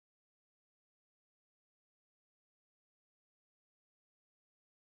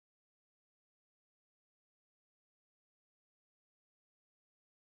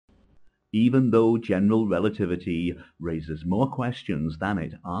Even though general relativity raises more questions than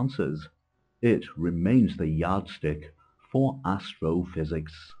it answers, it remains the yardstick for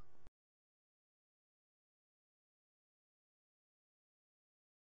astrophysics.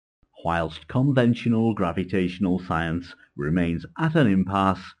 Whilst conventional gravitational science remains at an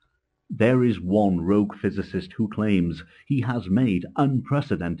impasse, there is one rogue physicist who claims he has made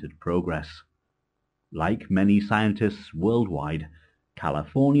unprecedented progress. Like many scientists worldwide,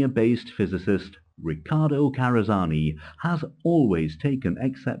 California-based physicist Riccardo Carasani has always taken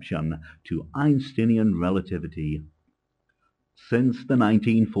exception to Einsteinian relativity. Since the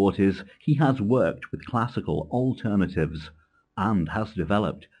 1940s, he has worked with classical alternatives and has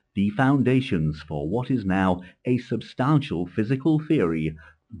developed the foundations for what is now a substantial physical theory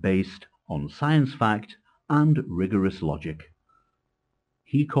based on science fact and rigorous logic.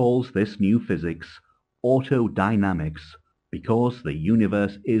 He calls this new physics autodynamics because the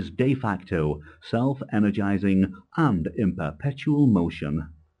universe is de facto self-energizing and in perpetual motion.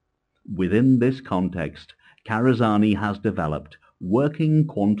 Within this context, Carasani has developed working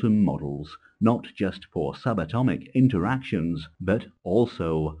quantum models not just for subatomic interactions, but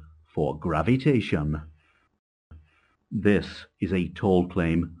also for gravitation. This is a tall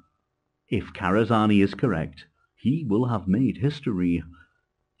claim. If Carasani is correct, he will have made history.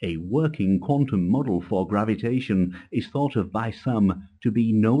 A working quantum model for gravitation is thought of by some to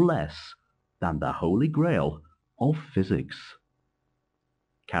be no less than the Holy Grail of physics.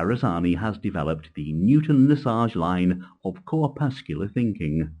 Carasani has developed the Newton-Lesage line of corpuscular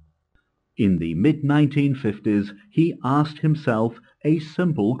thinking. In the mid-1950s, he asked himself a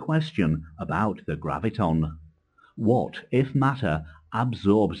simple question about the graviton. What if matter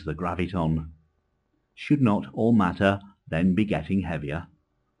absorbs the graviton? Should not all matter then be getting heavier?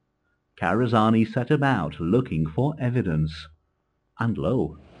 Carasani set about looking for evidence, and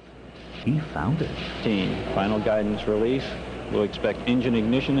lo, he found it. Final guidance release. We'll expect engine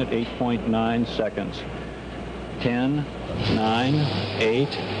ignition at 8.9 seconds. 10, 9, 8,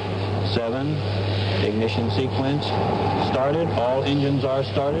 7, ignition sequence started. All engines are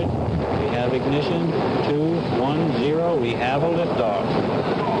started. We have ignition, 2, 1, 0. We have a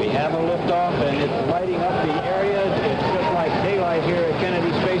liftoff. We have a liftoff, and it's lighting up the area. It's just like daylight here at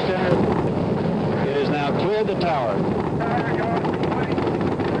Kennedy Space Center. It has now cleared the tower.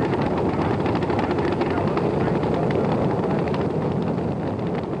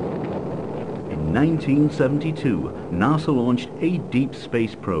 In 1972, NASA launched a deep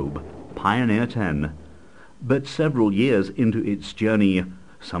space probe, Pioneer 10. But several years into its journey,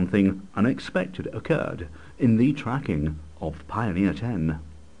 something unexpected occurred in the tracking of Pioneer 10.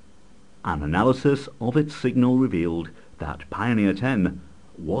 An analysis of its signal revealed that Pioneer 10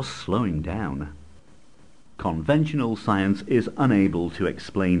 was slowing down. Conventional science is unable to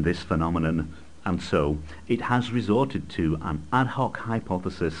explain this phenomenon, and so it has resorted to an ad hoc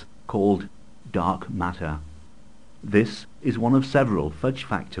hypothesis called dark matter. This is one of several fudge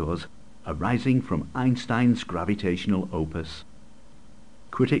factors arising from Einstein's gravitational opus.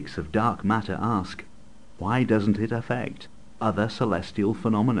 Critics of dark matter ask, why doesn't it affect other celestial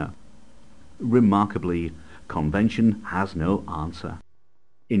phenomena? Remarkably, convention has no answer.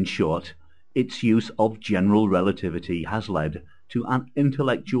 In short, its use of general relativity has led to an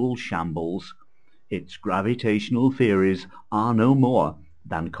intellectual shambles. Its gravitational theories are no more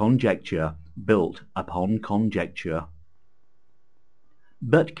than conjecture built upon conjecture.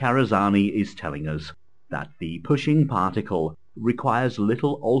 But Carasani is telling us that the pushing particle requires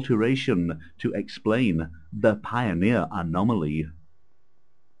little alteration to explain the Pioneer anomaly.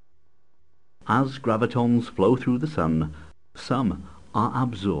 As gravitons flow through the Sun, some are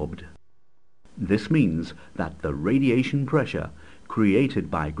absorbed. This means that the radiation pressure created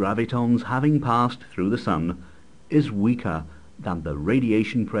by gravitons having passed through the Sun is weaker than the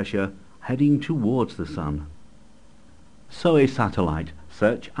radiation pressure heading towards the Sun. So a satellite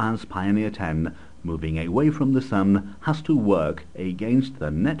such as Pioneer 10 moving away from the Sun has to work against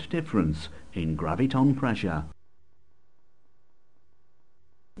the net difference in graviton pressure.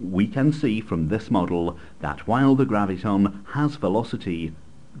 We can see from this model that while the graviton has velocity,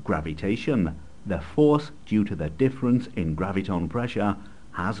 gravitation, the force due to the difference in graviton pressure,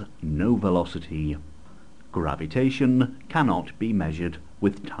 has no velocity. Gravitation cannot be measured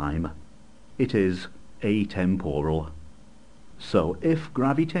with time. It is atemporal. So if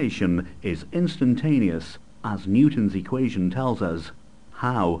gravitation is instantaneous, as Newton's equation tells us,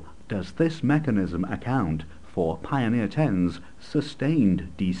 how does this mechanism account for Pioneer 10's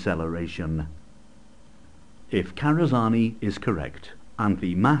sustained deceleration? If Carasani is correct, and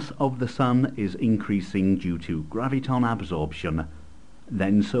the mass of the Sun is increasing due to graviton absorption,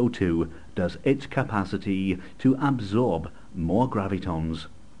 then so too does its capacity to absorb more gravitons.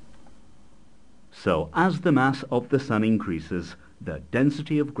 So as the mass of the Sun increases, the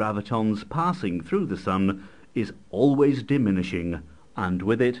density of gravitons passing through the Sun is always diminishing, and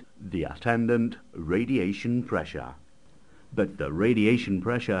with it the attendant radiation pressure. But the radiation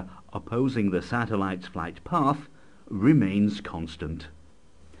pressure opposing the satellite's flight path remains constant.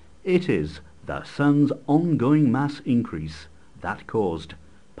 It is the Sun's ongoing mass increase that caused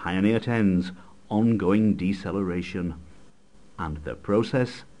Pioneer 10's ongoing deceleration, and the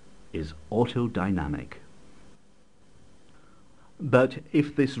process is autodynamic. But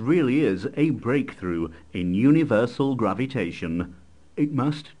if this really is a breakthrough in universal gravitation, it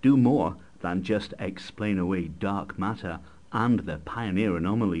must do more than just explain away dark matter and the Pioneer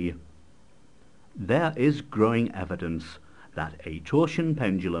anomaly. There is growing evidence that a torsion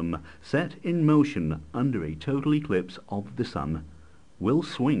pendulum set in motion under a total eclipse of the Sun will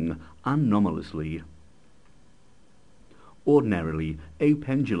swing anomalously. Ordinarily, a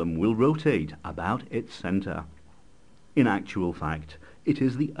pendulum will rotate about its centre. In actual fact, it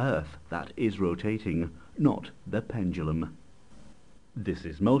is the Earth that is rotating, not the pendulum. This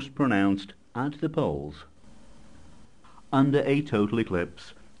is most pronounced at the poles. Under a total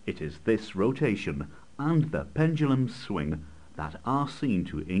eclipse, it is this rotation and the pendulum's swing that are seen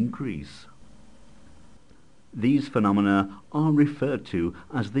to increase. These phenomena are referred to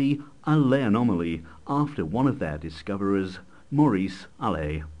as the Allais anomaly, after one of their discoverers, Maurice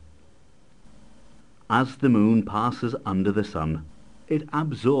Allais. As the Moon passes under the Sun, it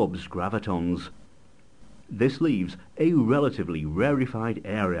absorbs gravitons. This leaves a relatively rarefied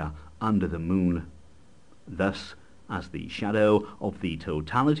area under the Moon. Thus, as the shadow of the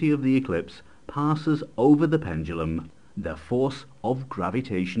totality of the eclipse passes over the pendulum, the force of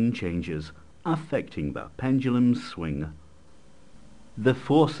gravitation changes, affecting the pendulum's swing. The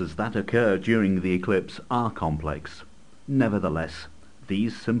forces that occur during the eclipse are complex. Nevertheless,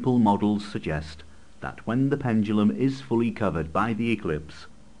 these simple models suggest that when the pendulum is fully covered by the eclipse,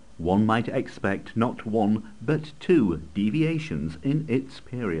 one might expect not one but two deviations in its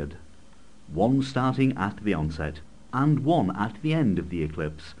period, one starting at the onset and one at the end of the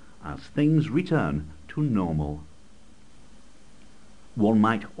eclipse, as things return to normal. One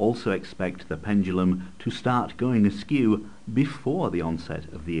might also expect the pendulum to start going askew before the onset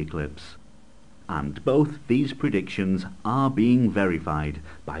of the eclipse, and both these predictions are being verified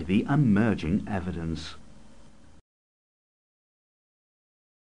by the emerging evidence.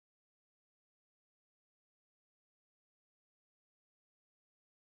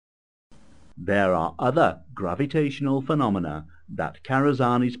 There are other gravitational phenomena that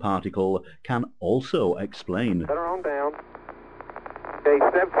Karazani's particle can also explain. Set her on down. Okay,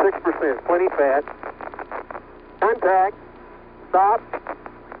 6%, plenty fat. Contact. Stop.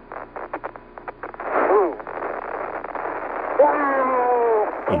 Boom.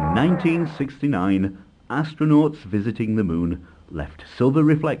 In 1969, astronauts visiting the Moon left silver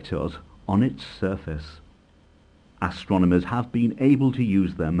reflectors on its surface. Astronomers have been able to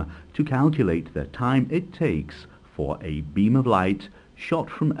use them to calculate the time it takes for a beam of light shot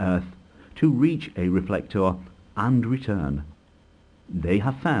from Earth to reach a reflector and return. They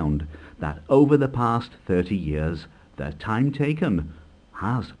have found that over the past 30 years, the time taken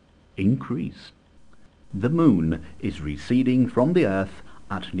has increased. The Moon is receding from the Earth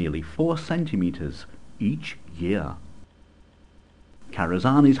at nearly 4 centimeters each year.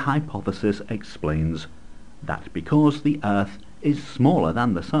 Karazani's hypothesis explains that because the Earth is smaller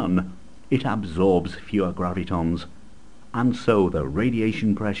than the Sun, it absorbs fewer gravitons, and so the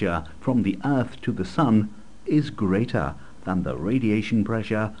radiation pressure from the Earth to the Sun is greater than the radiation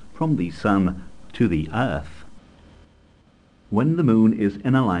pressure from the Sun to the Earth. When the Moon is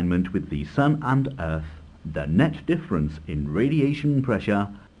in alignment with the Sun and Earth, the net difference in radiation pressure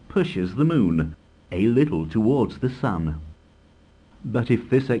pushes the Moon a little towards the Sun. But if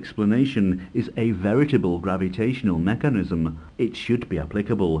this explanation is a veritable gravitational mechanism, it should be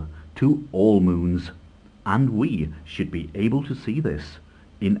applicable to all moons, and we should be able to see this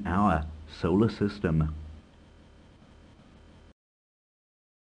in our solar system.